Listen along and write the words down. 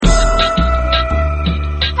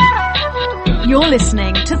You're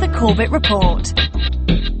listening to the Corbett Report.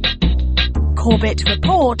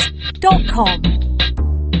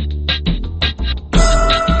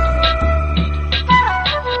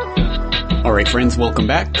 CorbettReport.com. All right, friends, welcome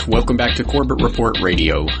back. Welcome back to Corbett Report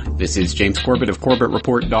Radio. This is James Corbett of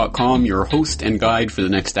CorbettReport.com, your host and guide for the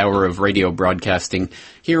next hour of radio broadcasting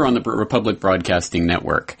here on the Republic Broadcasting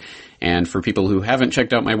Network. And for people who haven't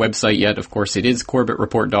checked out my website yet, of course, it is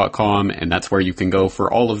CorbettReport.com, and that's where you can go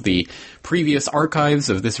for all of the previous archives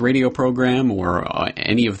of this radio program or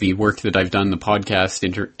any of the work that I've done, the podcast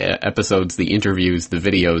episodes, the interviews, the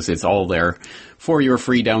videos. It's all there for your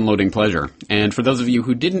free downloading pleasure. And for those of you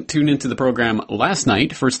who didn't tune into the program last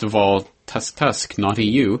night, first of all, Tusk, naughty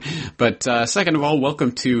you. But second of all,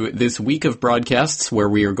 welcome to this week of broadcasts where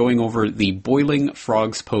we are going over the Boiling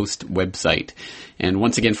Frogs Post website. And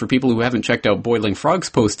once again, for people who haven't checked out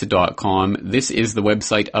boilingfrogspost.com, this is the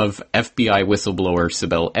website of FBI whistleblower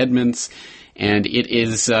Sibel Edmonds. And it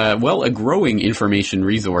is, a growing information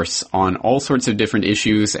resource on all sorts of different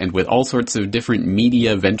issues and with all sorts of different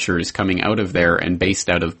media ventures coming out of there and based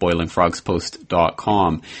out of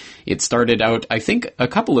boilingfrogspost.com. It started out, I think, a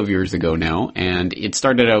couple of years ago now, and it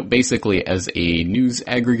started out basically as a news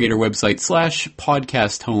aggregator website /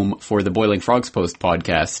 podcast home for the Boiling Frogs Post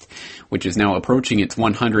podcast, which is now approaching its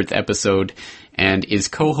 100th episode and is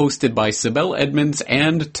co-hosted by Sibel Edmonds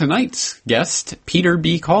and tonight's guest, Peter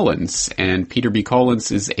B. Collins. And Peter B. Collins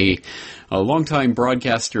is a longtime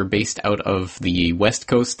broadcaster based out of the West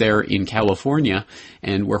Coast there in California,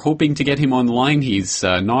 and we're hoping to get him online. He's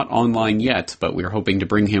not online yet, but we're hoping to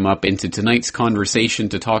bring him up into tonight's conversation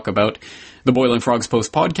to talk about the Boiling Frogs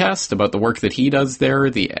Post podcast, about the work that he does there,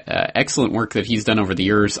 the excellent work that he's done over the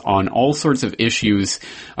years on all sorts of issues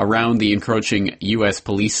around the encroaching U.S.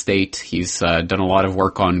 police state. He's done a lot of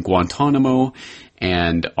work on Guantanamo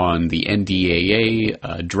and on the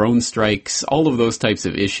NDAA, drone strikes, all of those types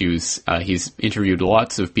of issues. He's interviewed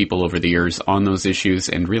lots of people over the years on those issues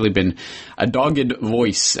and really been a dogged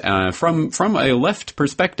voice from a left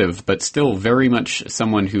perspective, but still very much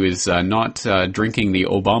someone who is not drinking the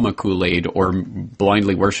Obama Kool-Aid or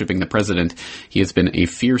blindly worshiping the president. He has been a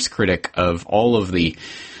fierce critic of all of the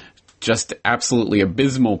just absolutely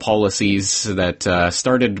abysmal policies that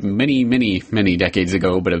started many, many, many decades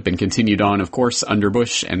ago, but have been continued on, of course, under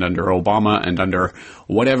Bush and under Obama and under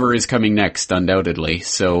whatever is coming next, undoubtedly.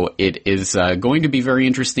 So it is going to be very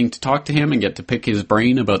interesting to talk to him and get to pick his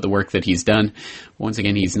brain about the work that he's done. Once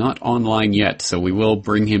again, he's not online yet, so we will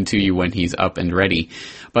bring him to you when he's up and ready.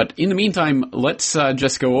 But in the meantime, let's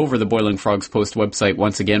just go over the Boiling Frogs Post website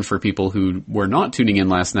once again for people who were not tuning in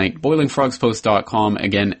last night. BoilingFrogsPost.com,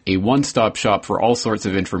 again, a one-stop shop for all sorts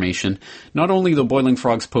of information. Not only the Boiling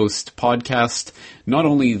Frogs Post podcast, not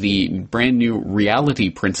only the brand new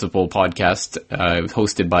Reality Principle podcast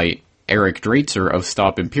hosted by Eric Draitser of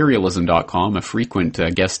StopImperialism.com, a frequent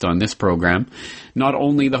guest on this program. Not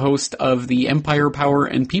only the host of the Empire, Power,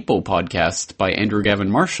 and People podcast by Andrew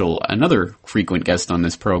Gavin Marshall, another frequent guest on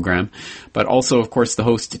this program, but also, of course, the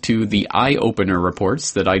host to the Eye Opener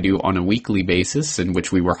reports that I do on a weekly basis, in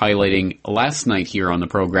which we were highlighting last night here on the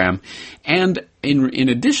program. And in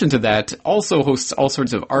addition to that, also hosts all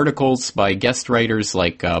sorts of articles by guest writers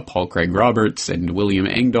like Paul Craig Roberts and William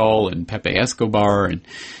Engdahl and Pepe Escobar and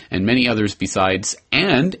many others besides.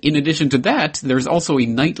 And in addition to that, there's also a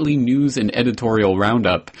nightly news and editorial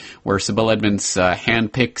roundup where Sibel Edmonds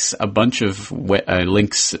handpicks a bunch of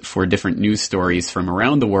links for different news stories from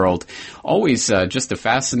around the world. Always just a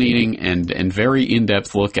fascinating and very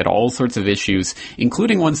in-depth look at all sorts of issues,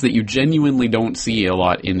 including ones that you genuinely don't see a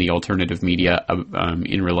lot in the alternative media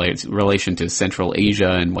in relation to Central Asia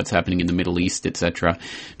and what's happening in the Middle East, etc.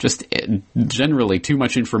 Just generally too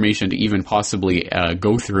much information to even possibly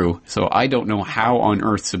go through. So I don't know how on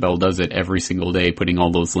earth Sibel does it every single day, putting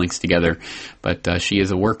all those links together. But she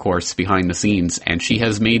is a workhorse behind the scenes, and she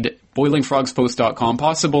has made BoilingFrogsPost.com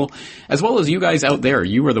possible, as well as you guys out there.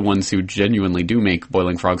 You are the ones who genuinely do make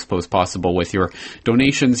Boiling Frogs Post possible with your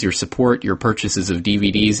donations, your support, your purchases of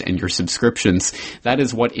DVDs, and your subscriptions. That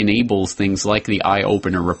is what enables things like the Eye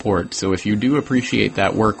Opener report. So if you do appreciate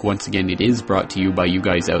that work, once again, it is brought to you by you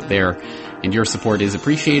guys out there. And your support is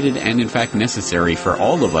appreciated and, in fact, necessary for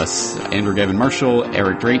all of us. Andrew Gavin Marshall,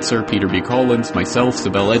 Eric Draitser, Peter B. Collins, myself,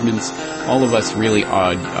 Sibel Edmonds, all of us really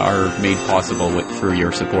are made possible through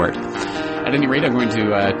your support. At any rate, I'm going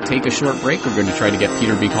to take a short break. We're going to try to get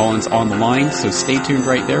Peter B. Collins on the line, so stay tuned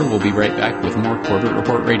right there. We'll be right back with more Corbett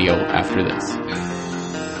Report Radio after this.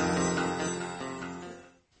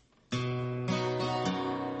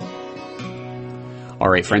 All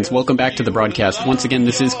right, friends, welcome back to the broadcast. Once again,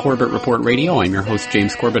 this is Corbett Report Radio. I'm your host,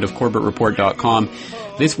 James Corbett of CorbettReport.com.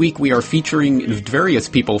 This week we are featuring various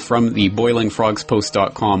people from the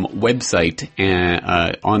BoilingFrogsPost.com website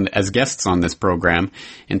as guests on this program.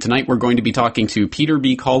 And tonight we're going to be talking to Peter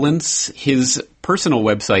B. Collins. His personal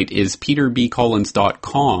website is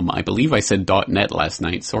peterbcollins.com. I believe I said .net last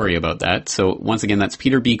night. Sorry about that. So once again, that's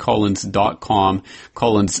peterbcollins.com,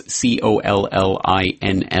 Collins, C-O-L-L-I-N-S.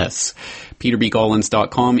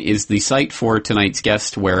 peterbcollins.com is the site for tonight's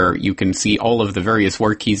guest, where you can see all of the various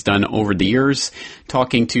work he's done over the years,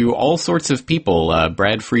 talking to all sorts of people,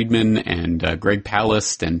 Brad Friedman and Greg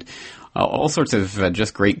Palast and all sorts of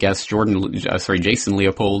just great guests, Jason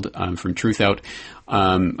Leopold from Truth Out.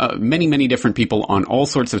 Many different people on all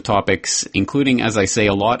sorts of topics, including, as I say,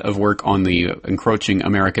 a lot of work on the encroaching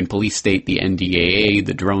American police state, the NDAA,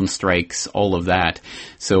 the drone strikes, all of that.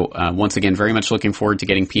 So once again, very much looking forward to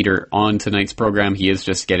getting Peter on tonight's program. He is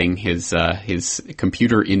just getting his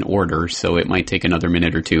computer in order, so it might take another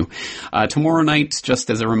minute or two. Tomorrow night, just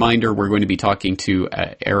as a reminder, we're going to be talking to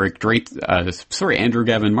Andrew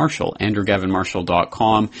Gavin Marshall,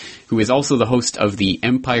 AndrewGavinMarshall.com, who is also the host of the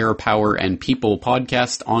Empire, Power, and People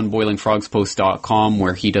podcast on BoilingFrogsPost.com,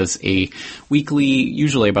 where he does a weekly,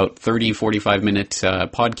 usually about 30-45 minute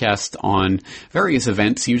podcast on various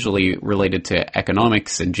events, usually related to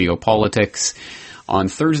economics and geopolitics. On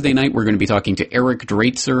Thursday night, we're going to be talking to Eric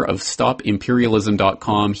Draitser of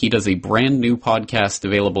StopImperialism.com. He does a brand new podcast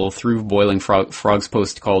available through Boiling Frogs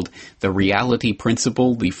Post called The Reality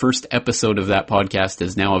Principle. The first episode of that podcast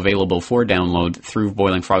is now available for download through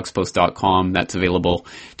BoilingFrogsPost.com. That's available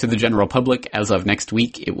to the general public as of next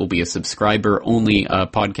week. It will be a subscriber-only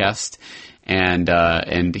podcast.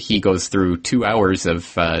 And he goes through 2 hours of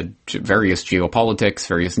various geopolitics,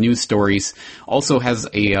 various news stories. Also has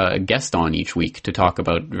a guest on each week to talk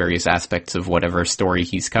about various aspects of whatever story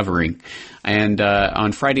he's covering. And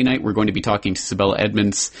on Friday night, we're going to be talking to Sibel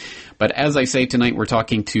Edmonds. But as I say, tonight we're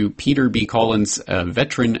talking to Peter B. Collins, a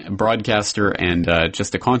veteran broadcaster and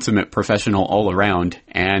just a consummate professional all around.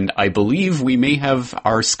 And I believe we may have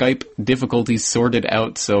our Skype difficulties sorted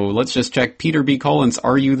out. So let's just check. Peter B. Collins,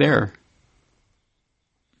 are you there?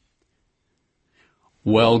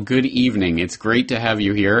 Well, good evening. It's great to have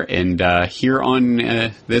you here, and here on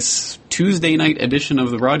this Tuesday night edition of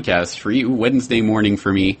the broadcast for you, Wednesday morning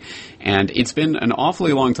for me, and it's been an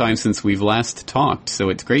awfully long time since we've last talked, so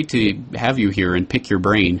it's great to have you here and pick your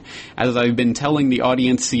brain. As I've been telling the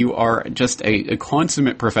audience, you are just a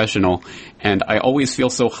consummate professional, and I always feel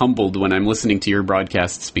so humbled when I'm listening to your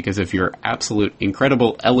broadcasts because of your absolute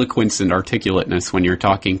incredible eloquence and articulateness when you're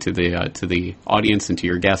talking to the audience and to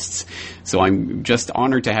your guests. So I'm just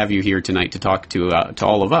honored to have you here tonight to talk to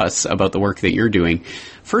all of us about the work that you're doing.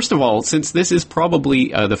 First of all, since this is probably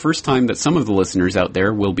the first time that some of the listeners out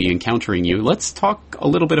there will be encountering you, let's talk a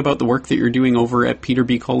little bit about the work that you're doing over at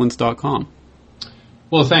peterbcollins.com.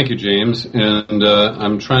 Well, thank you, James. And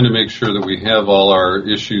I'm trying to make sure that we have all our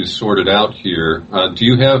issues sorted out here. Do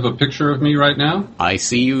you have a picture of me right now? I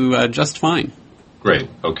see you just fine. Great.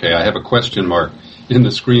 Okay, I have a question mark in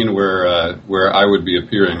the screen where I would be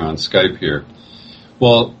appearing on Skype here.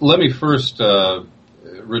 Well, let me first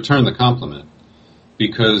return the compliment,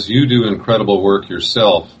 because you do incredible work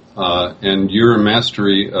yourself, and your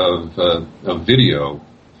mastery of video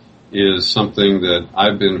is something that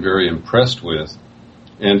I've been very impressed with.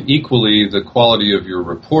 And equally, the quality of your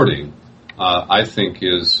reporting, I think,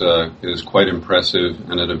 is quite impressive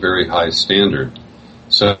and at a very high standard.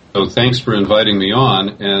 So thanks for inviting me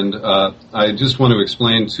on. And I just want to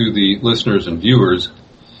explain to the listeners and viewers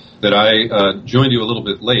that I joined you a little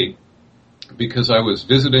bit late because I was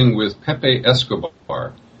visiting with Pepe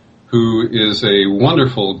Escobar, who is a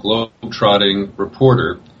wonderful globe-trotting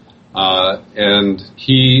reporter. And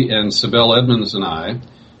he and Sibel Edmonds and I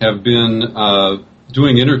have been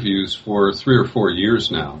doing interviews for 3 or 4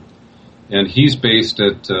 years now. And he's based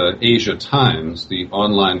at Asia Times, the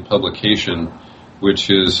online publication,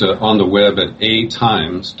 which is on the web at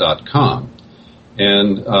atimes.com.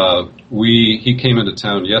 And he came into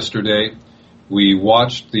town yesterday. We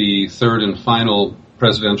watched the third and final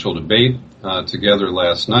presidential debate together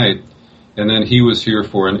last night. And then he was here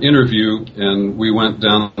for an interview, and we went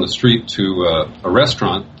down the street to a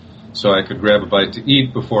restaurant so I could grab a bite to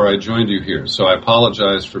eat before I joined you here. So I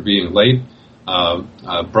apologize for being late.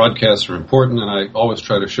 Broadcasts are important, and I always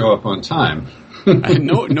try to show up on time.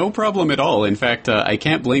 No problem at all. In fact, I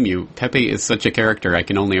can't blame you. Pepe is such a character. I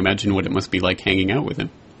can only imagine what it must be like hanging out with him.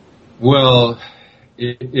 Well,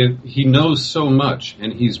 he knows so much,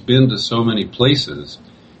 and he's been to so many places,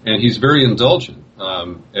 and he's very indulgent.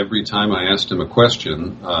 every time I asked him a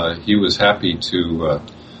question, he was happy to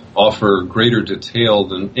offer greater detail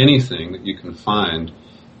than anything that you can find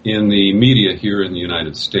in the media here in the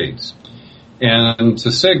United States. And to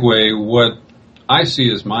segue, what I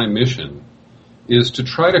see as my mission is to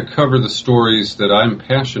try to cover the stories that I'm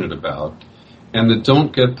passionate about and that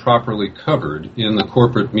don't get properly covered in the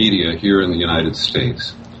corporate media here in the United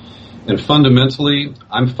States. And fundamentally,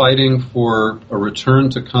 I'm fighting for a return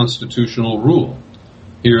to constitutional rule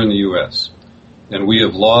here in the U.S. And we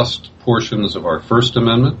have lost portions of our First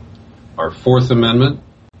Amendment, our Fourth Amendment.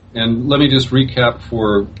 And let me just recap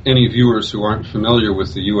for any viewers who aren't familiar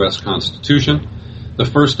with the U.S. Constitution. The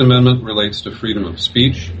First Amendment relates to freedom of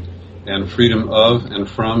speech and freedom of and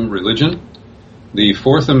from religion. The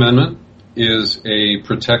Fourth Amendment is a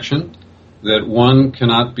protection that one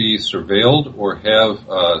cannot be surveilled or have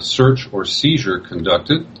a search or seizure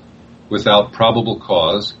conducted without probable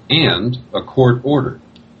cause and a court order.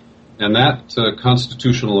 And that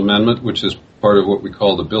constitutional amendment, which is part of what we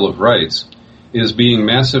call the Bill of Rights, is being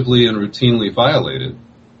massively and routinely violated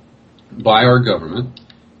by our government,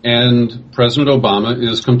 and President Obama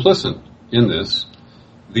is complicit in this.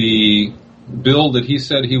 The bill that he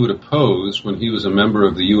said he would oppose when he was a member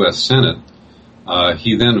of the U.S. Senate,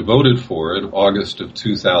 he then voted for in August of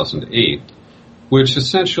 2008, which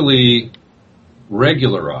essentially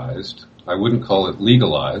regularized, I wouldn't call it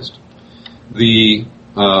legalized, the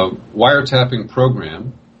wiretapping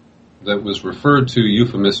program that was referred to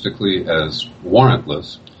euphemistically as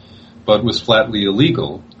warrantless, but was flatly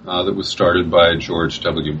illegal, that was started by George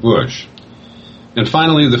W. Bush. And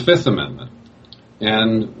finally, the Fifth Amendment.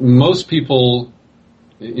 And most people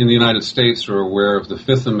in the United States are aware of the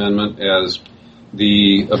Fifth Amendment as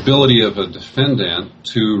the ability of a defendant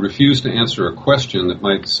to refuse to answer a question that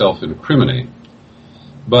might self-incriminate.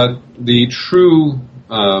 But the true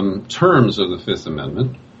terms of the Fifth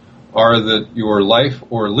Amendment are that your life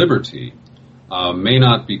or liberty may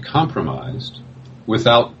not be compromised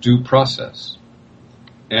without due process.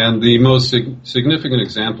 And the most significant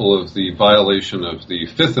example of the violation of the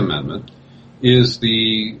Fifth Amendment is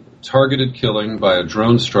the targeted killing by a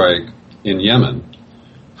drone strike in Yemen,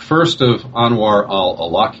 first of Anwar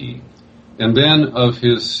al-Awlaki, and then of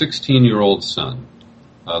his 16-year-old son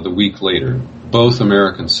the week later, both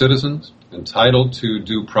American citizens entitled to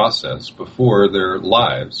due process before their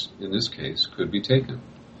lives, in this case, could be taken.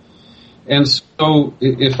 And so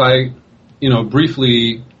if I,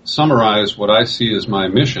 briefly summarize what I see as my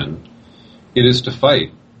mission, it is to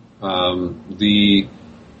fight the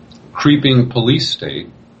creeping police state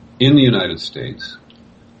in the United States,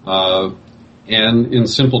 and in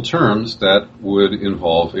simple terms, that would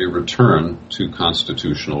involve a return to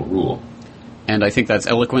constitutional rule. And I think that's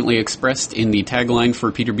eloquently expressed in the tagline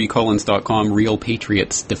for peterbcollins.com, "Real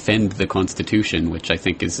Patriots Defend the Constitution," which I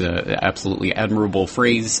think is an absolutely admirable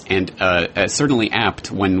phrase and certainly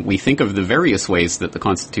apt when we think of the various ways that the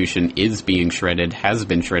Constitution is being shredded, has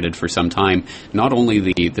been shredded for some time, not only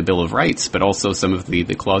the Bill of Rights, but also some of the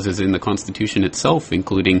clauses in the Constitution itself,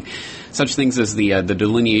 including such things as the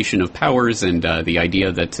delineation of powers and the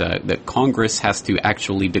idea that Congress has to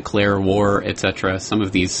actually declare war, etc. Some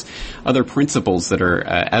of these other principles that are,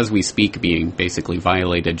 as we speak, being basically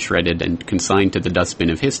violated, shredded, and consigned to the dustbin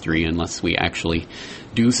of history unless we actually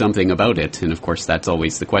do something about it. And of course, that's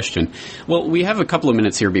always the question. Well, we have a couple of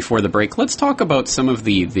minutes here before the break. Let's talk about some of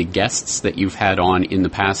the guests that you've had on in the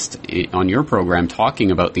past on your program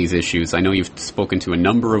talking about these issues. I know you've spoken to a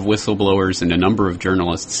number of whistleblowers and a number of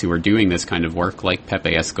journalists who are doing this kind of work, like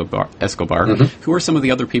Pepe Escobar. Mm-hmm. Who are some of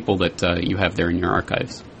the other people that you have there in your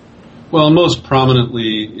archives? Well, most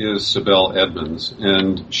prominently is Sibel Edmonds,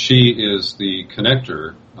 and she is the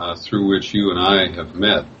connector through which you and I have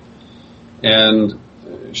met. And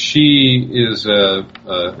she is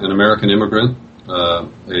an American immigrant,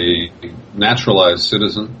 a naturalized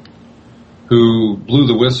citizen, who blew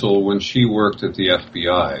the whistle when she worked at the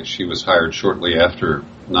FBI. She was hired shortly after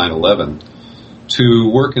 9/11 to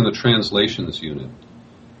work in the translations unit.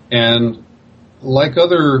 And like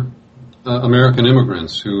other American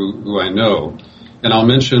immigrants who I know, and I'll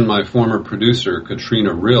mention my former producer,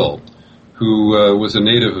 Katrina Rill, who was a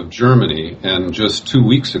native of Germany and just 2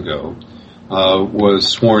 weeks ago was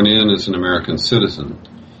sworn in as an American citizen.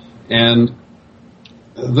 And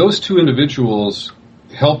those two individuals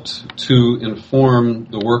helped to inform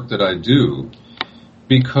the work that I do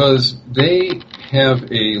because they have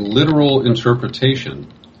a literal interpretation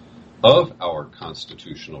of our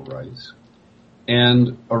constitutional rights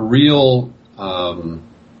and a real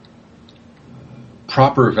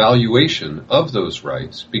proper valuation of those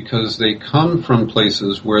rights because they come from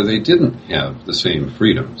places where they didn't have the same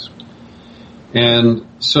freedoms. And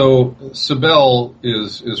so Sibel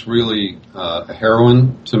is really a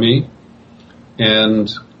heroine to me. And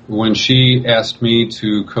when she asked me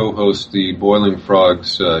to co-host the Boiling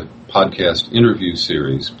Frogs podcast interview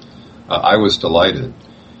series, I was delighted.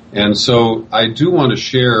 And so I do want to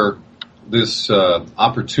share this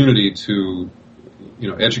opportunity to,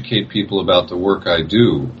 educate people about the work I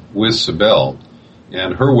do with Sibel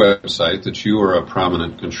and her website that you are a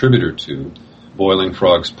prominent contributor to,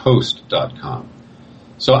 boilingfrogspost.com.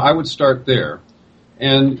 So I would start there.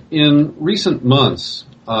 And in recent months,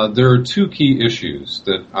 there are two key issues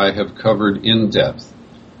that I have covered in depth.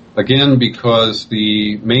 Again, because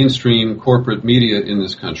the mainstream corporate media in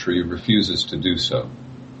this country refuses to do so.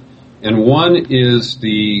 And one is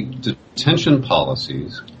the detention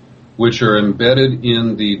policies, which are embedded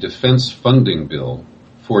in the defense funding bill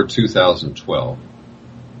for 2012.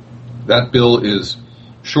 That bill is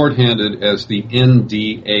shorthanded as the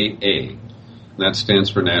NDAA. That stands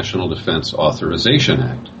for National Defense Authorization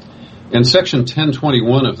Act. And Section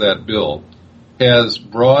 1021 of that bill has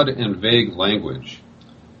broad and vague language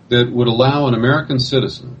that would allow an American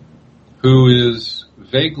citizen who is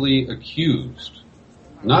vaguely accused,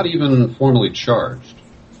 not even formally charged,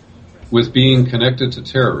 with being connected to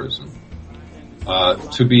terrorism,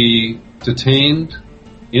 to be detained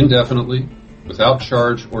indefinitely, without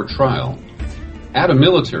charge or trial, at a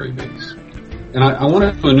military base. And I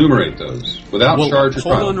want to enumerate those without charge or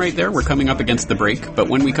trial. Hold on right there. We're coming up against the break. But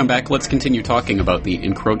when we come back, let's continue talking about the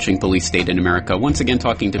encroaching police state in America. Once again,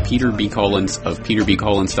 talking to Peter B. Collins of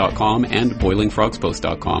peterbcollins.com and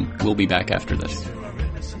boilingfrogspost.com. We'll be back after this.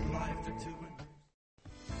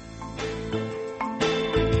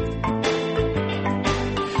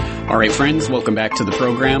 All right, friends, welcome back to the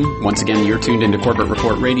program. Once again, you're tuned into Corbett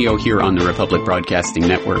Report Radio here on the Republic Broadcasting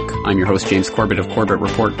Network. I'm your host, James Corbett of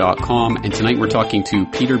CorbettReport.com, and tonight we're talking to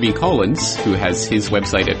Peter B. Collins, who has his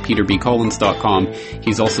website at peterbcollins.com.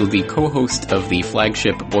 He's also the co-host of the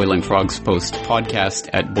flagship Boiling Frogs Post podcast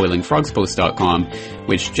at boilingfrogspost.com,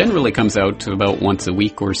 which generally comes out about once a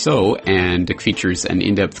week or so, and it features an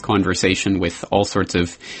in-depth conversation with all sorts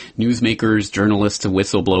of newsmakers, journalists,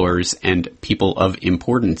 whistleblowers, and people of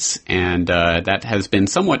importance. And that has been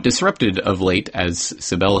somewhat disrupted of late as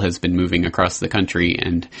Sibel has been moving across the country,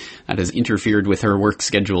 and that has interfered with her work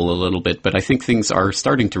schedule a little bit. But I think things are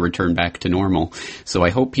starting to return back to normal. So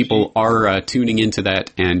I hope people are tuning into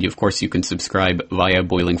that. And, of course, you can subscribe via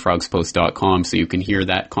boilingfrogspost.com so you can hear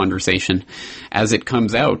that conversation as it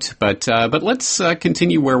comes out. But let's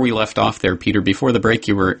continue where we left off there, Peter. Before the break,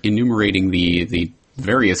 you were enumerating the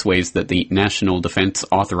various ways that the National Defense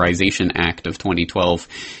Authorization Act of 2012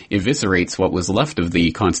 eviscerates what was left of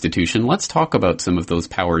the Constitution. Let's talk about some of those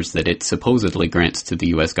powers that it supposedly grants to the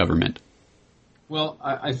U.S. government. Well,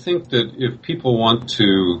 I think that if people want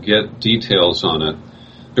to get details on it,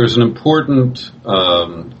 there's an important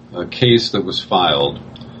case that was filed,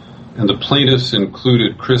 and the plaintiffs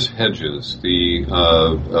included Chris Hedges, the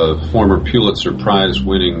former Pulitzer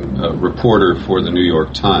Prize-winning reporter for the New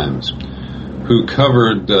York Times, who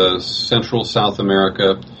covered Central South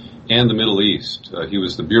America and the Middle East. He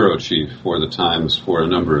was the bureau chief for the Times for a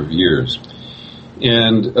number of years.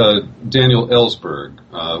 And Daniel Ellsberg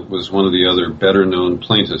was one of the other better-known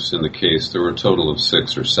plaintiffs in the case. There were a total of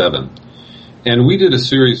 6 or 7. And we did a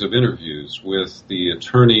series of interviews with the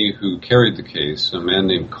attorney who carried the case, a man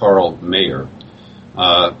named Carl Mayer,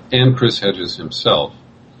 and Chris Hedges himself,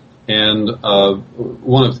 and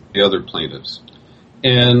one of the other plaintiffs.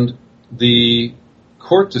 And the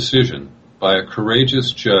court decision by a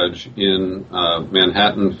courageous judge in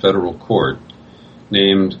Manhattan Federal Court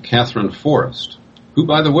named Catherine Forrest, who,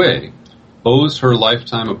 by the way, owes her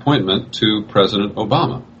lifetime appointment to President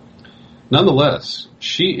Obama. Nonetheless,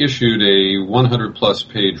 she issued a 100-plus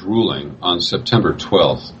page ruling on September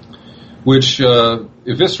 12th, which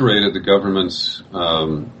eviscerated the government's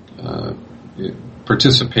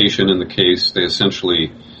participation in the case. They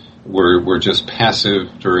essentially were just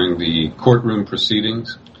passive during the courtroom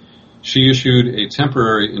proceedings. She issued a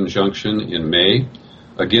temporary injunction in May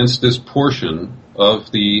against this portion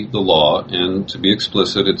of the law, and to be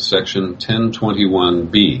explicit, it's Section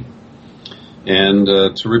 1021B. And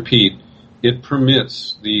to repeat, it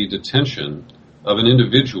permits the detention of an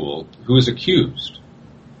individual who is accused,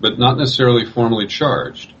 but not necessarily formally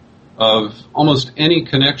charged, of almost any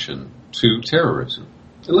connection to terrorism.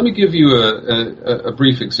 And let me give you a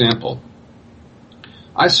brief example.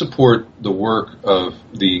 I support the work of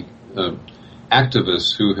the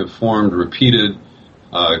activists who have formed repeated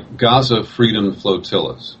Gaza Freedom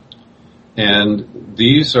Flotillas. And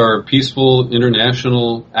these are peaceful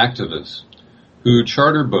international activists who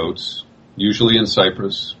charter boats, usually in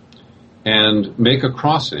Cyprus, and make a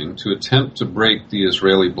crossing to attempt to break the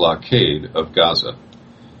Israeli blockade of Gaza.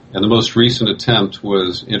 And the most recent attempt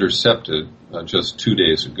was intercepted just 2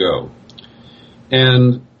 days ago.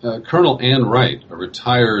 And Colonel Ann Wright, a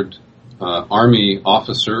retired Army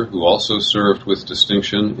officer who also served with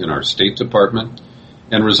distinction in our State Department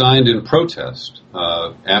and resigned in protest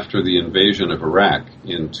after the invasion of Iraq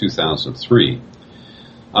in 2003,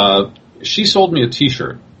 she sold me a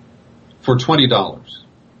T-shirt for $20.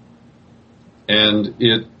 And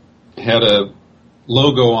it had a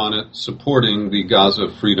logo on it supporting the Gaza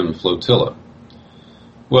Freedom Flotilla.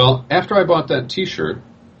 Well, after I bought that T-shirt,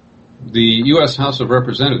 the U.S. House of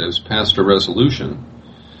Representatives passed a resolution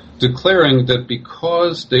declaring that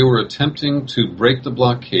because they were attempting to break the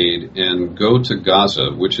blockade and go to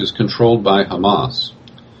Gaza, which is controlled by Hamas,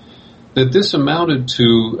 that this amounted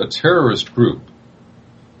to a terrorist group,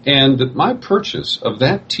 and that my purchase of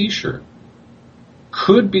that T-shirt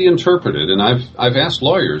could be interpreted, and I've asked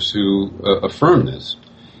lawyers who affirm this,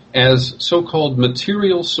 as so-called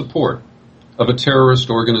material support of a terrorist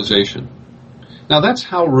organization. Now that's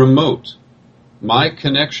how remote my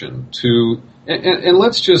connection to, and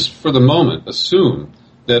let's just for the moment assume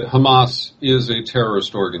that Hamas is a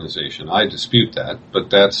terrorist organization. I dispute that, but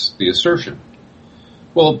that's the assertion.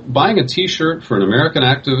 Well, buying a T-shirt for an American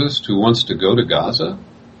activist who wants to go to Gaza,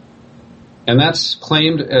 and that's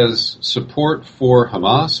claimed as support for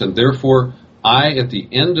Hamas, and therefore I, at the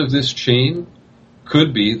end of this chain,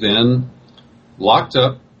 could be then locked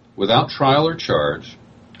up without trial or charge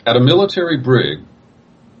at a military brig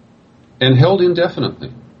and held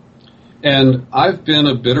indefinitely. And I've been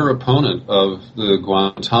a bitter opponent of the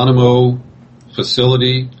Guantanamo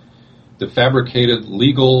facility, the fabricated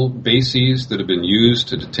legal bases that have been used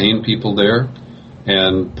to detain people there,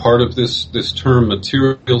 and part of this term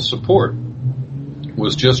material support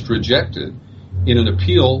was just rejected in an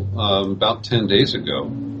appeal about 10 days ago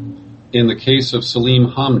in the case of Salim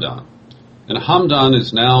Hamdan. And Hamdan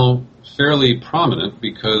is now fairly prominent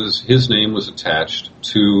because his name was attached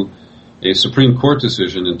to a Supreme Court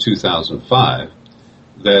decision in 2005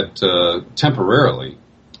 that temporarily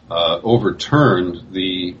overturned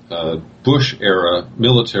the Bush-era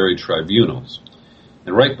military tribunals.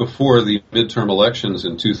 And right before the midterm elections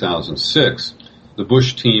in 2006, the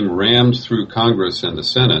Bush team rammed through Congress and the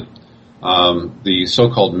Senate the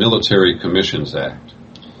so-called Military Commissions Act.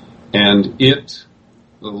 And it,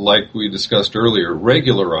 like we discussed earlier,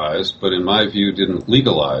 regularized, but in my view didn't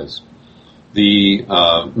legalize, the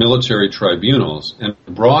military tribunals and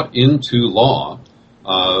brought into law,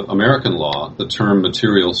 American law, the term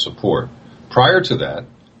material support. Prior to that,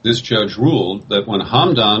 this judge ruled that when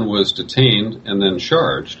Hamdan was detained and then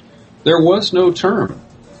charged, there was no term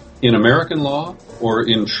in American law or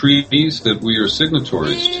in treaties that we are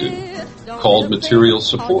signatories to called material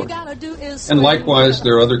support. And likewise,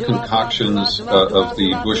 there are other concoctions of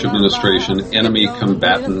the Bush administration, enemy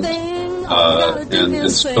combatant, and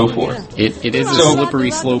so forth. It is a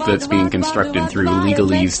slippery slope that's being constructed through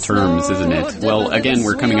legalese terms, isn't it? Well, again,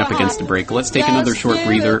 we're coming up against a break. Let's take another short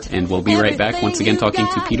breather, and we'll be right back once again talking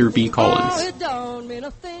to Peter B. Collins.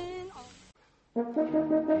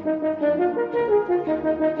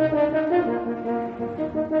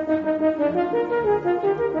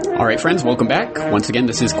 All right, friends, welcome back. Once again,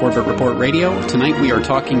 this is Corbett Report Radio. Tonight we are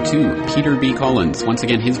talking to Peter B. Collins. Once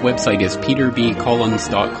again, his website is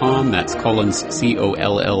peterbcollins.com. That's Collins,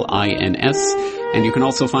 Collins. And you can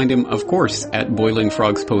also find him, of course, at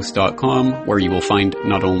boilingfrogspost.com, where you will find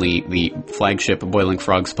not only the flagship Boiling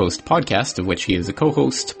Frogs Post podcast, of which he is a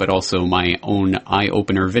co-host, but also my own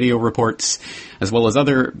eye-opener video reports, as well as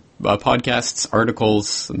other podcasts,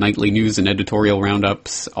 articles, nightly news and editorial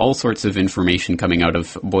roundups, all sorts of information coming out of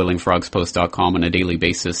boilingfrogspost.com on a daily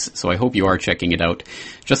basis. So I hope you are checking it out.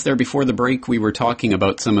 Just there before the break, we were talking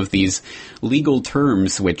about some of these legal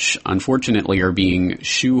terms which unfortunately are being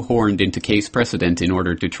shoehorned into case precedent in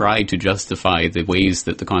order to try to justify the ways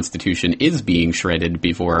that the Constitution is being shredded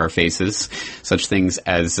before our faces. Such things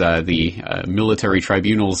as the military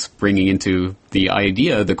tribunals bringing into the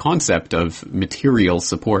idea, the concept of material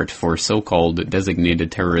support for so-called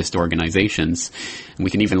designated terrorist organizations. And we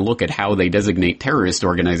can even look at how they designate terrorist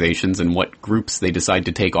organizations and what groups they decide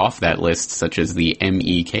to take off that list, such as the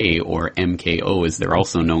MEK, or MKO as they're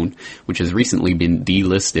also known, which has recently been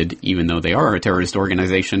delisted, even though they are a terrorist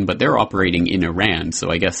organization, but they're operating in Iran, so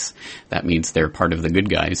I guess that means they're part of the good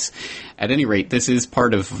guys. At any rate, this is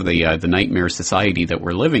part of the nightmare society that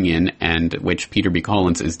we're living in, and which Peter B.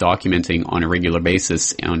 Collins is documenting on a regular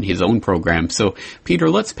basis on his own program. So, Peter,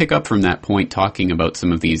 let's pick up from that point talking about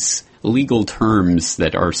some of these legal terms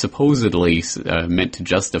that are supposedly meant to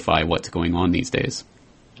justify what's going on these days.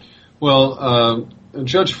 Well,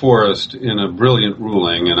 Judge Forrest, in a brilliant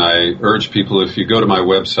ruling, and I urge people, if you go to my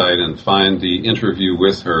website and find the interview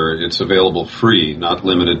with her, it's available free, not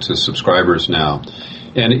limited to subscribers now.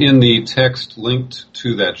 And in the text linked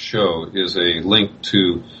to that show is a link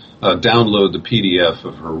to download the PDF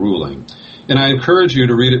of her ruling. And I encourage you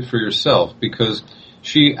to read it for yourself, because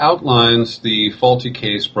she outlines the faulty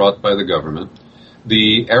case brought by the government,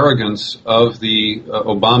 the arrogance of the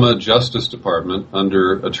Obama Justice Department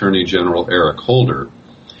under Attorney General Eric Holder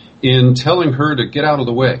in telling her to get out of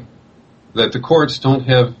the way, that the courts don't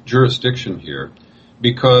have jurisdiction here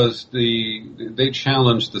because they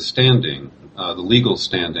challenge the standing, the legal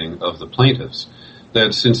standing of the plaintiffs,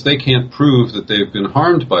 that since they can't prove that they've been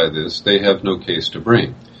harmed by this, they have no case to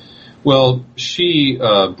bring. Well, she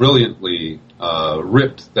brilliantly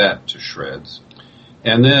ripped that to shreds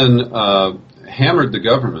and then hammered the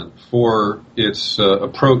government for its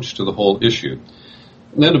approach to the whole issue.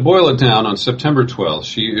 And then to boil it down, on September 12th,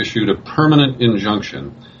 she issued a permanent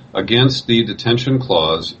injunction against the detention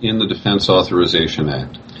clause in the Defense Authorization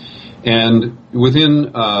Act. And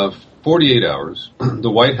within 48 hours,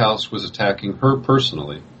 the White House was attacking her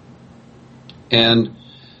personally. And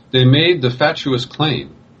they made the fatuous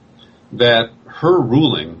claim that her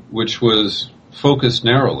ruling, which was focused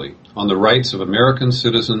narrowly on the rights of American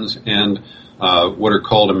citizens and what are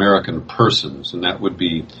called American persons, and that would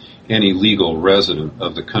be any legal resident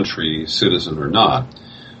of the country, citizen or not.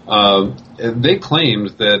 They claimed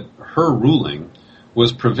that her ruling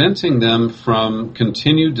was preventing them from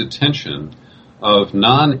continued detention of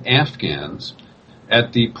non-Afghans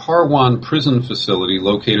at the Parwan prison facility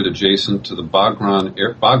located adjacent to the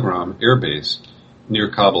Bagram Air Base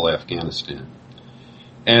near Kabul, Afghanistan.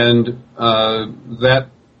 And that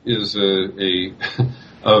is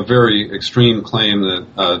a very extreme claim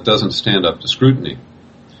that doesn't stand up to scrutiny.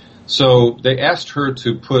 So they asked her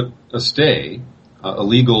to put a stay, a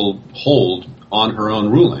legal hold on her own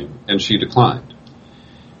ruling, and she declined.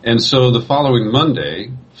 And so the following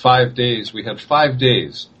Monday, we had 5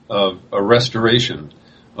 days of a restoration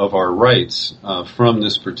of our rights from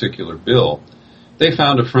this particular bill. They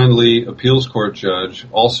found a friendly appeals court judge,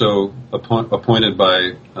 also appointed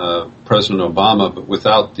by President Obama, but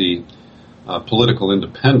without the political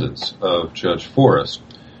independence of Judge Forrest,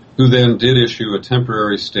 who then did issue a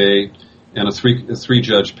temporary stay, and a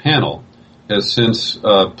three-judge panel has since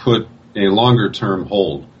put a longer-term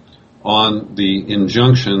hold on the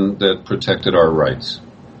injunction that protected our rights.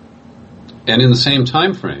 And in the same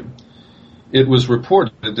time frame, it was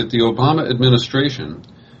reported that the Obama administration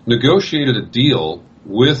negotiated a deal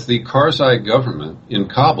with the Karzai government in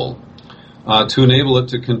Kabul to enable it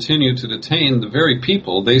to continue to detain the very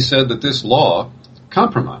people they said that this law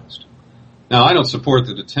compromised. Now, I don't support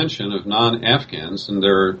the detention of non-Afghans, and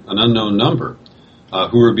there are an unknown number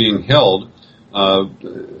who are being held.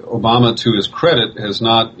 Obama, to his credit, has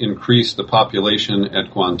not increased the population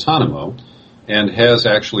at Guantanamo and has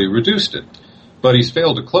actually reduced it. But he's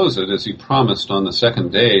failed to close it, as he promised on the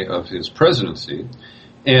second day of his presidency.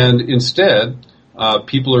 And instead,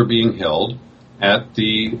 people are being held at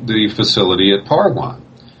the facility at Parwan.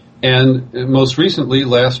 And most recently,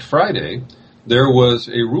 last Friday, there was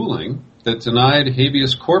a ruling that denied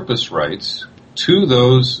habeas corpus rights to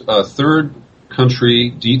those third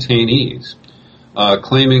country detainees,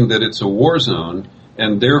 claiming that it's a war zone,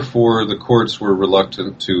 and therefore the courts were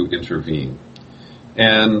reluctant to intervene.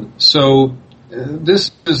 And so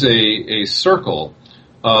this is a circle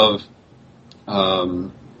of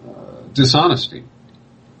dishonesty,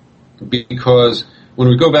 because when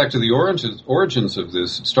we go back to the origins of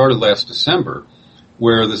this, it started last December,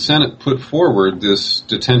 where the Senate put forward this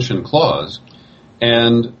detention clause,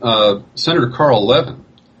 and Senator Carl Levin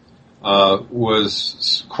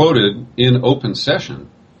was quoted in open session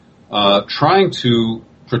trying to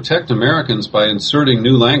protect Americans by inserting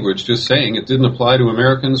new language, just saying it didn't apply to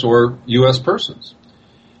Americans or U.S. persons.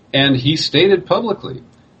 And he stated publicly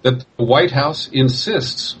that the White House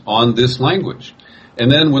insists on this language. And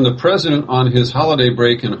then when the president on his holiday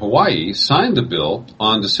break in Hawaii signed the bill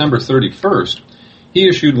on December 31st, he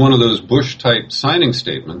issued one of those Bush-type signing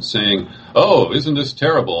statements saying, "Oh, isn't this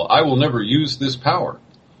terrible? I will never use this power."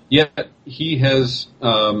 Yet he has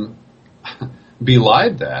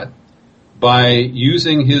belied that by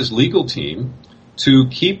using his legal team to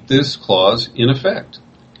keep this clause in effect.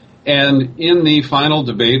 And in the final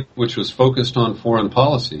debate, which was focused on foreign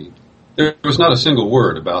policy, there was not a single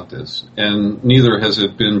word about this, and neither has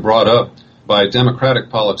it been brought up by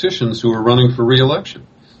Democratic politicians who are running for re-election.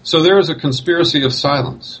 So there is a conspiracy of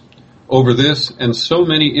silence over this and so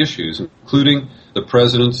many issues, including the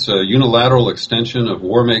president's unilateral extension of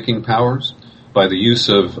war-making powers, by the use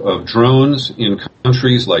of drones in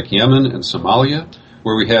countries like Yemen and Somalia,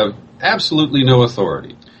 where we have absolutely no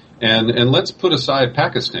authority. And let's put aside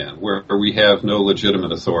Pakistan, where we have no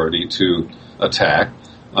legitimate authority to attack,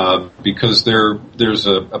 because there's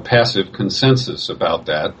a passive consensus about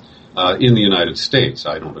that in the United States.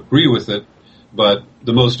 I don't agree with it, but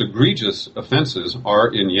the most egregious offenses are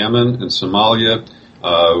in Yemen and Somalia.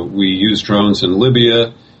 We use drones in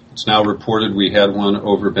Libya. It's now reported we had one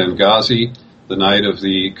over Benghazi the night of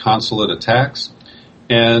the consulate attacks.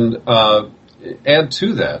 And add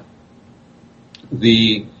to that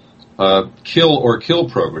the kill or kill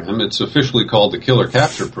program. It's officially called the Kill or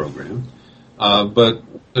Capture program, but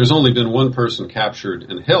there's only been one person captured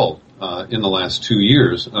and held in the last 2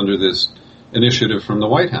 years under this initiative from the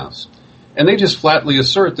White House. And they just flatly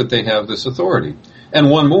assert that they have this authority. And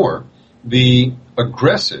one more, the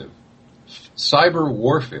aggressive cyber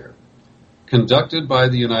warfare conducted by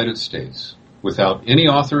the United States without any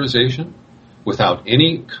authorization, without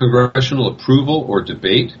any congressional approval or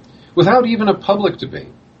debate, without even a public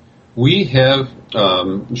debate. We have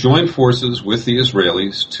joined forces with the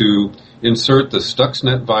Israelis to insert the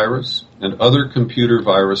Stuxnet virus and other computer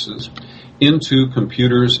viruses into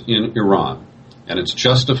computers in Iran. And it's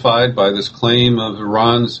justified by this claim of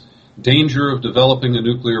Iran's danger of developing a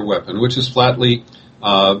nuclear weapon, which is flatly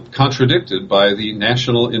contradicted by the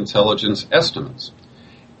national intelligence estimates.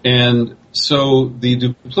 And so the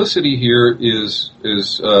duplicity here is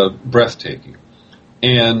breathtaking.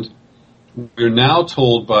 And we're now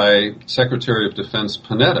told by Secretary of Defense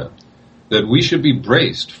Panetta that we should be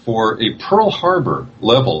braced for a Pearl Harbor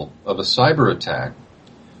level of a cyber attack,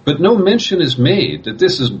 but no mention is made that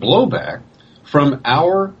this is blowback from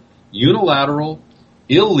our unilateral,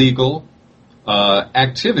 illegal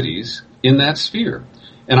activities in that sphere.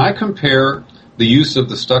 And I compare the use of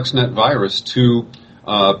the Stuxnet virus to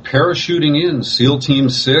parachuting in SEAL Team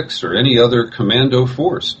 6 or any other commando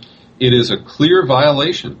force. It is a clear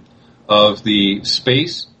violation of the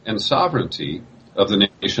space and sovereignty of the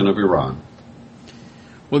nation of Iran.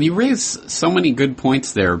 Well, you raise so many good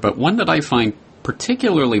points there, but one that I find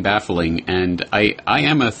particularly baffling, and I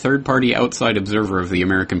am a third-party outside observer of the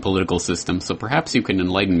American political system, so perhaps you can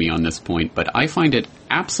enlighten me on this point, but I find it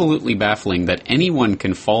absolutely baffling that anyone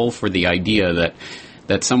can fall for the idea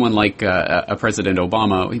that someone like a President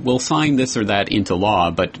Obama will sign this or that into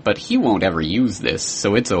law, but he won't ever use this,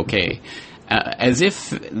 so it's okay. As if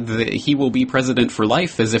he will be president for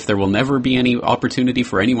life, as if there will never be any opportunity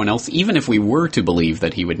for anyone else, even if we were to believe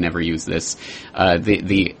that he would never use this.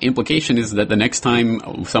 The implication is that the next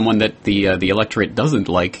time someone that the electorate doesn't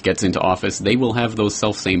like gets into office, they will have those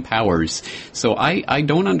self-same powers. So I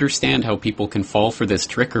don't understand how people can fall for this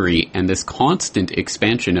trickery and this constant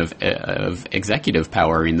expansion of executive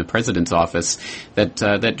power in the president's office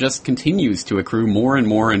that just continues to accrue more and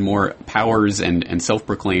more and more powers and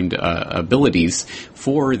self-proclaimed abilities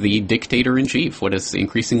for the dictator-in-chief, what is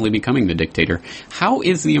increasingly becoming the dictator. How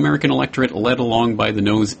is the American electorate led along by the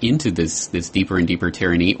nose into this deeper and deeper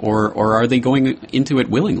tyranny, or are they going into it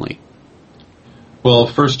willingly? Well,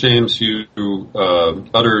 first, James, you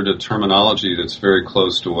uttered a terminology that's very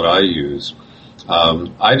close to what I use.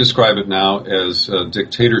 I describe it now as a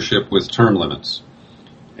dictatorship with term limits.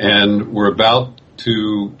 And we're about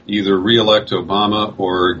to either re-elect Obama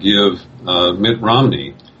or give Mitt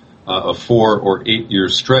Romney a 4 or 8 year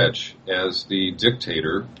stretch as the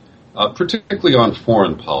dictator, particularly on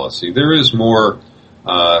foreign policy. There's more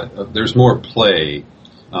play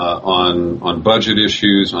on budget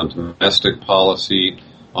issues, on domestic policy,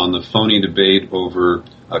 on the phony debate over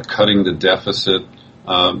cutting the deficit.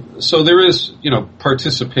 So there is,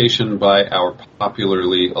 participation by our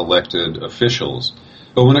popularly elected officials.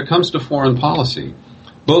 But when it comes to foreign policy,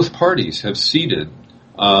 both parties have ceded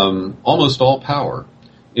almost all power,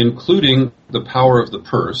 including the power of the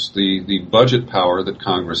purse, the budget power that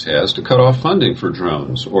Congress has to cut off funding for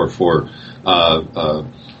drones or for,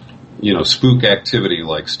 spook activity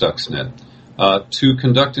like Stuxnet, to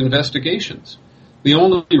conduct investigations. The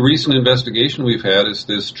only recent investigation we've had is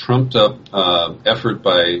this trumped-up effort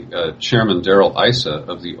by Chairman Darrell Issa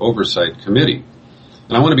of the Oversight Committee.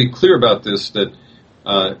 And I want to be clear about this, that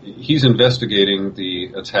he's investigating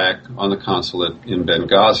the attack on the consulate in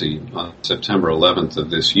Benghazi on September 11th of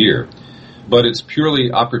this year. But it's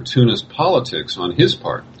purely opportunist politics on his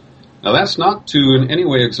part. Now, that's not to in any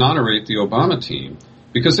way exonerate the Obama team,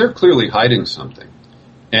 because they're clearly hiding something.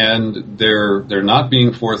 And they're not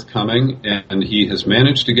being forthcoming, and he has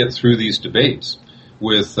managed to get through these debates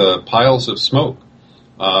with piles of smoke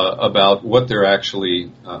about what they're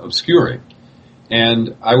actually obscuring.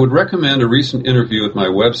 And I would recommend a recent interview at my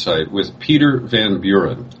website with Peter Van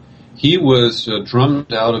Buren. he was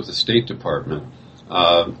drummed out of the State Department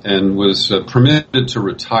and was permitted to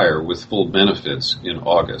retire with full benefits in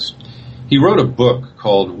August. He wrote a book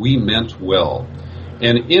called We Meant Well,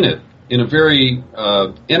 and in it, in a very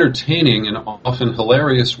entertaining and often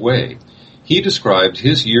hilarious way, he described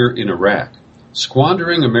his year in Iraq,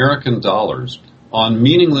 squandering American dollars on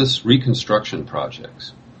meaningless reconstruction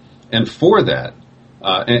projects. And for that,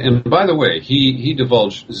 and by the way, he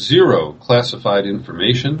divulged zero classified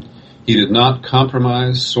information. He did not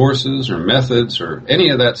compromise sources or methods or any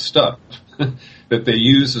of that stuff that they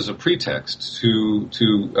use as a pretext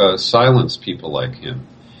to silence people like him.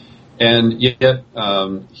 And yet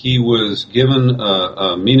he was given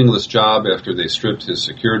a meaningless job after they stripped his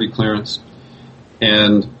security clearance,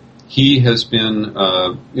 and he has been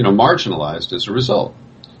marginalized as a result.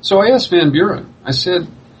 So I asked Van Buren, I said,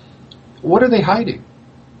 what are they hiding?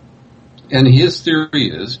 And his theory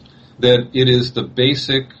is that it is the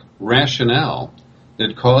basic rationale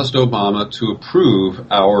that caused Obama to approve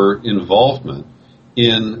our involvement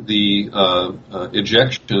in the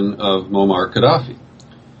ejection of Muammar Gaddafi.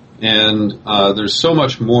 And there's so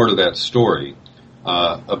much more to that story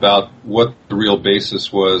about what the real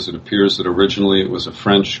basis was. It appears that originally it was a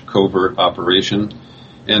French covert operation,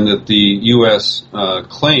 and that the U.S.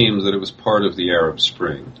 claimed that it was part of the Arab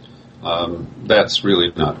Spring. That's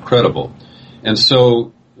really not credible. And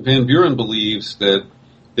so Van Buren believes that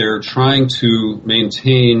they're trying to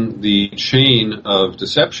maintain the chain of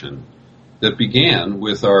deception that began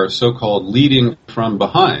with our so-called leading from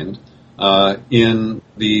behind in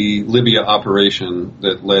the Libya operation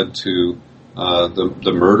that led to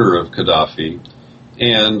the murder of Gaddafi,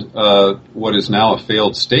 and what is now a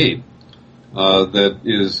failed state that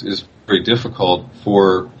is very difficult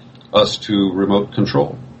for us to remote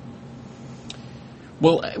control.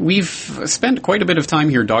 Well, we've spent quite a bit of time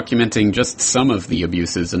here documenting just some of the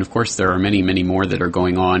abuses, and of course there are many, many more that are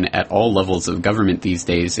going on at all levels of government these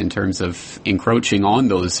days in terms of encroaching on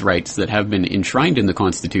those rights that have been enshrined in the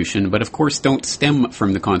Constitution, but of course don't stem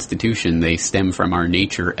from the Constitution. They stem from our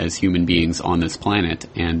nature as human beings on this planet,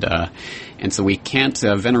 and so we can't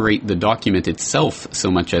venerate the document itself so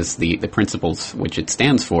much as the principles which it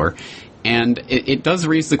stands for. And it does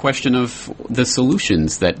raise the question of the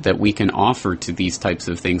solutions that we can offer to these types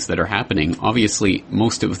of things that are happening. Obviously,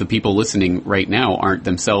 most of the people listening right now aren't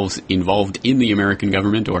themselves involved in the American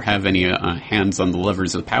government or have any hands on the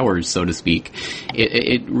levers of powers, so to speak.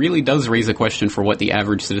 It really does raise a question for what the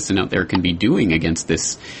average citizen out there can be doing against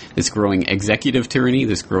this growing executive tyranny,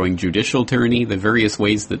 this growing judicial tyranny, the various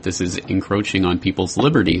ways that this is encroaching on people's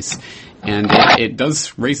liberties. And it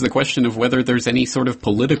does raise the question of whether there's any sort of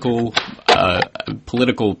political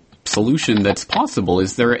solution that's possible.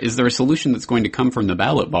 Is there a solution that's going to come from the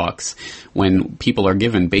ballot box when people are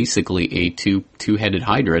given basically a two-headed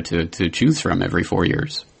hydra to choose from every 4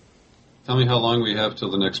 years? Tell me how long we have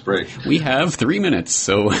till the next break. We have 3 minutes,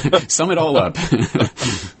 so sum it all up.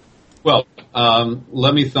 Well,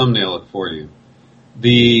 let me thumbnail it for you.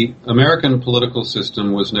 The American political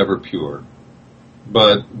system was never pure.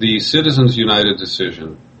 But the Citizens United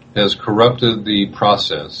decision has corrupted the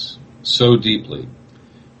process so deeply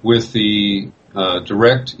with the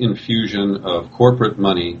direct infusion of corporate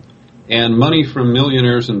money and money from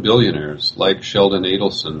millionaires and billionaires like Sheldon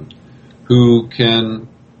Adelson, who can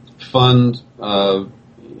fund,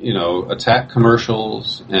 attack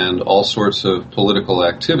commercials and all sorts of political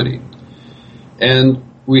activity. And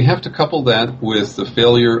we have to couple that with the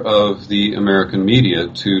failure of the American media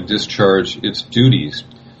to discharge its duties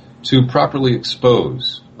to properly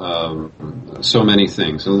expose so many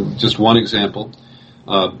things. And just one example,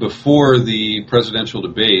 before the presidential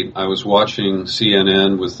debate, I was watching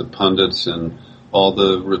CNN with the pundits and all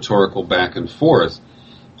the rhetorical back and forth,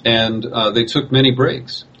 and they took many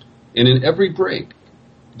breaks. And in every break,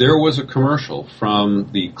 there was a commercial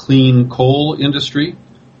from the clean coal industry.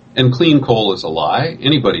 And clean coal is a lie.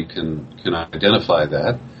 Anybody can identify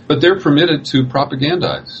that. But they're permitted to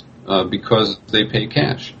propagandize because they pay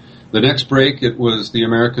cash. The next break, it was the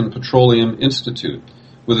American Petroleum Institute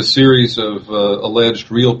with a series of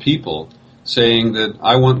alleged real people saying that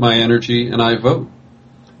I want my energy and I vote.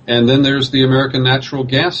 And then there's the American Natural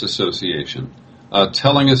Gas Association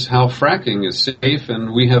telling us how fracking is safe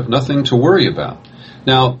and we have nothing to worry about.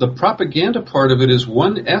 Now, the propaganda part of it is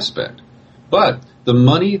one aspect, but the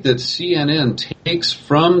money that CNN takes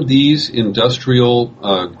from these industrial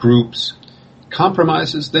groups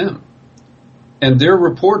compromises them. And their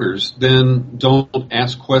reporters then don't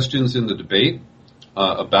ask questions in the debate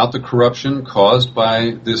about the corruption caused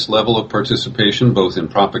by this level of participation, both in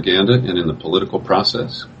propaganda and in the political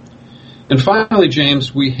process. And finally,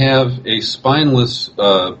 James, we have a spineless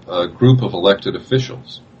group of elected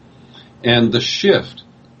officials. And the shift,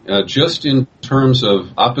 just in terms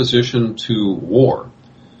of opposition to war,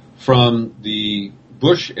 from the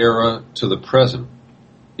Bush era to the present,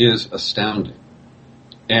 is astounding.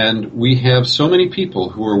 And we have so many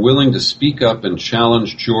people who are willing to speak up and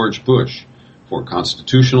challenge George Bush for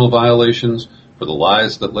constitutional violations, for the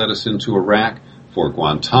lies that led us into Iraq, for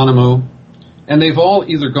Guantanamo. And they've all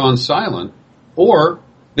either gone silent or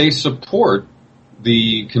they support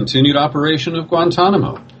the continued operation of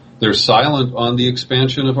Guantanamo. They're silent on the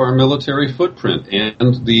expansion of our military footprint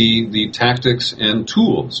and the tactics and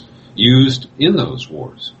tools used in those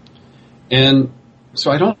wars. And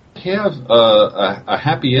so I don't have a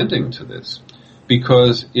happy ending to this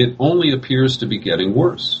because it only appears to be getting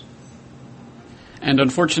worse. And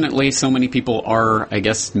unfortunately, so many people are, I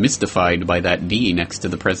guess, mystified by that D next to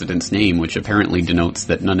the president's name, which apparently denotes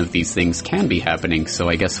that none of these things can be happening, so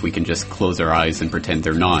I guess we can just close our eyes and pretend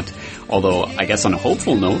they're not. Although, I guess on a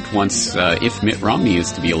hopeful note, if Mitt Romney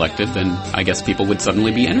is to be elected, then I guess people would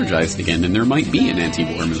suddenly be energized again, and there might be an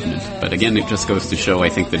anti-war movement. But again, it just goes to show, I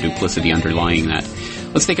think, the duplicity underlying that.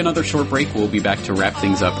 Let's take another short break. We'll be back to wrap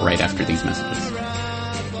things up right after these messages.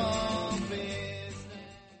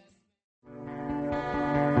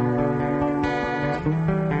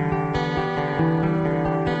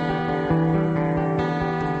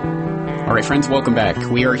 All right, friends, welcome back.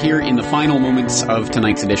 We are here in the final moments of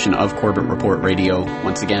tonight's edition of Corbett Report Radio.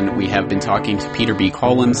 Once again, we have been talking to Peter B.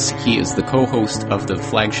 Collins. He is the co-host of the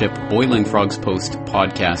flagship Boiling Frogs Post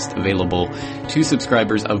podcast, available to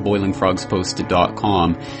subscribers of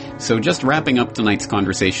boilingfrogspost.com. So just wrapping up tonight's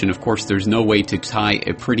conversation, of course, there's no way to tie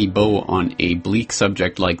a pretty bow on a bleak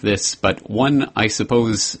subject like this, but one, I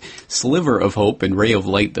suppose, sliver of hope and ray of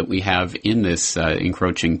light that we have in this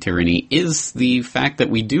encroaching tyranny is the fact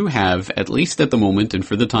that we do have, at least at the moment and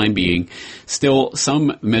for the time being, still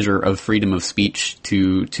some measure of freedom of speech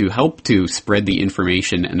to help to spread the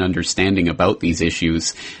information and understanding about these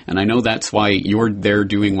issues. And I know that's why you're there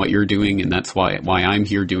doing what you're doing, and that's why I'm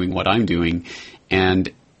here doing what I'm doing.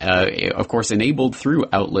 And of course, enabled through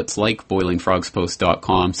outlets like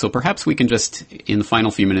boilingfrogspost.com. So perhaps we can just, in the final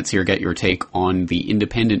few minutes here, get your take on the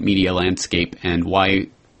independent media landscape and why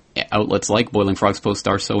outlets like Boiling Frogs Post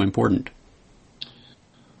are so important.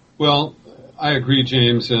 Well, I agree,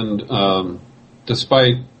 James, and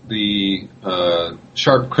despite the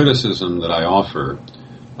sharp criticism that I offer,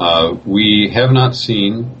 we have not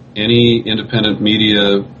seen any independent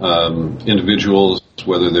media individuals,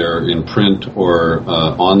 whether they're in print or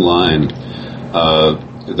online,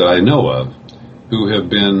 that I know of, who have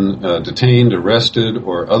been detained, arrested,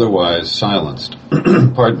 or otherwise silenced.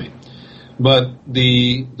 Pardon me. But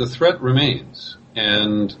the threat remains,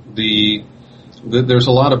 and there's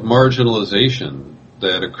a lot of marginalization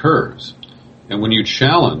that occurs. And when you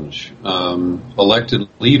challenge elected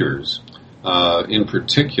leaders, in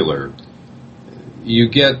particular, you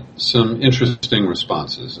get some interesting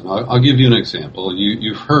responses. And I'll give you an example.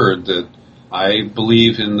 You've heard that I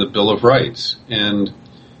believe in the Bill of Rights. And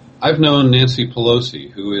I've known Nancy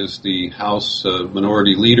Pelosi, who is the House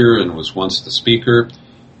Minority Leader and was once the Speaker,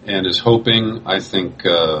 and is hoping, I think,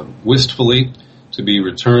 wistfully, to be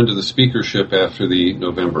returned to the speakership after the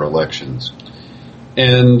November elections.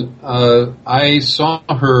 And I saw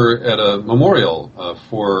her at a memorial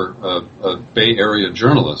for a Bay Area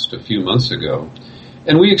journalist a few months ago.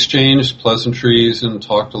 And we exchanged pleasantries and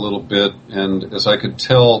talked a little bit. And as I could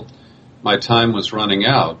tell, my time was running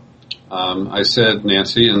out. I said,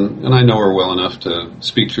 Nancy, and I know her well enough to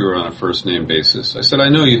speak to her on a first-name basis. I said, I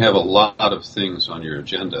know you have a lot of things on your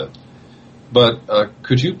agenda, but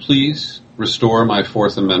could you please restore my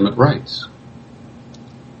Fourth Amendment rights?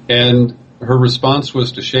 And her response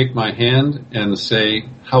was to shake my hand and say,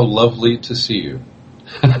 how lovely to see you.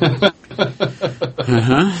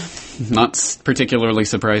 Not particularly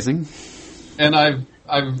surprising. And I've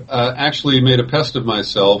actually made a pest of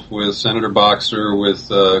myself with Senator Boxer, with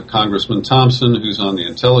Congressman Thompson, who's on the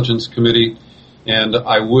Intelligence Committee, and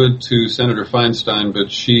I would to Senator Feinstein,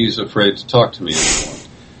 but she's afraid to talk to me anymore.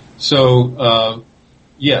 So,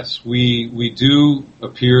 yes, we do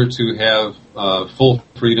appear to have full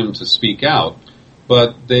freedom to speak out,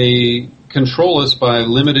 but they control us by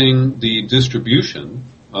limiting the distribution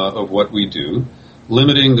of what we do,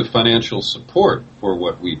 limiting the financial support for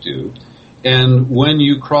what we do. And when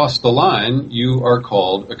you cross the line, you are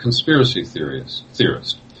called a conspiracy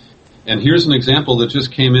theorist. And here's an example that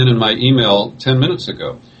just came in my email 10 minutes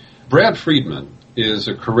ago. Brad Friedman is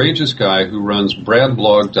a courageous guy who runs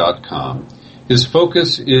bradblog.com. His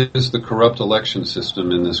focus is the corrupt election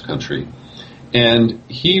system in this country. And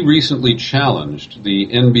he recently challenged the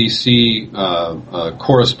NBC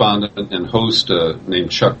correspondent and host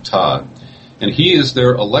named Chuck Todd. And he is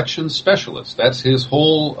their election specialist. That's his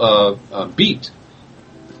whole beat.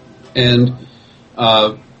 And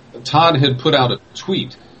Todd had put out a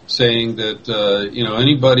tweet saying that,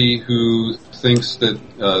 anybody who thinks that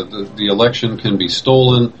the election can be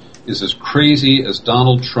stolen is as crazy as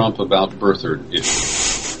Donald Trump about birther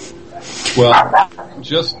issues. Well,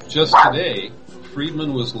 just today,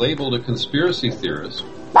 Friedman was labeled a conspiracy theorist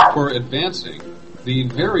for advancing the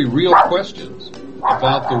very real questions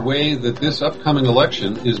about the way that this upcoming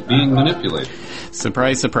election is being manipulated.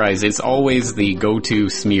 Surprise, surprise. It's always the go-to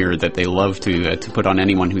smear that they love to put on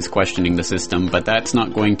anyone who's questioning the system, but that's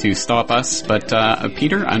not going to stop us. But,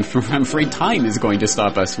 Peter, I'm afraid time is going to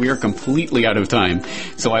stop us. We are completely out of time.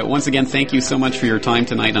 So once again, thank you so much for your time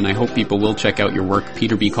tonight, and I hope people will check out your work,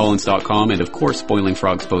 peterbcollins.com, and of course,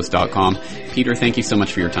 boilingfrogspost.com. Peter, thank you so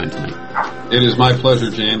much for your time tonight. It is my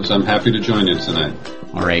pleasure, James. I'm happy to join you tonight.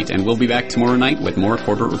 All right, and we'll be back tomorrow night with more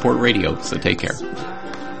Corbett Report Radio, so take care.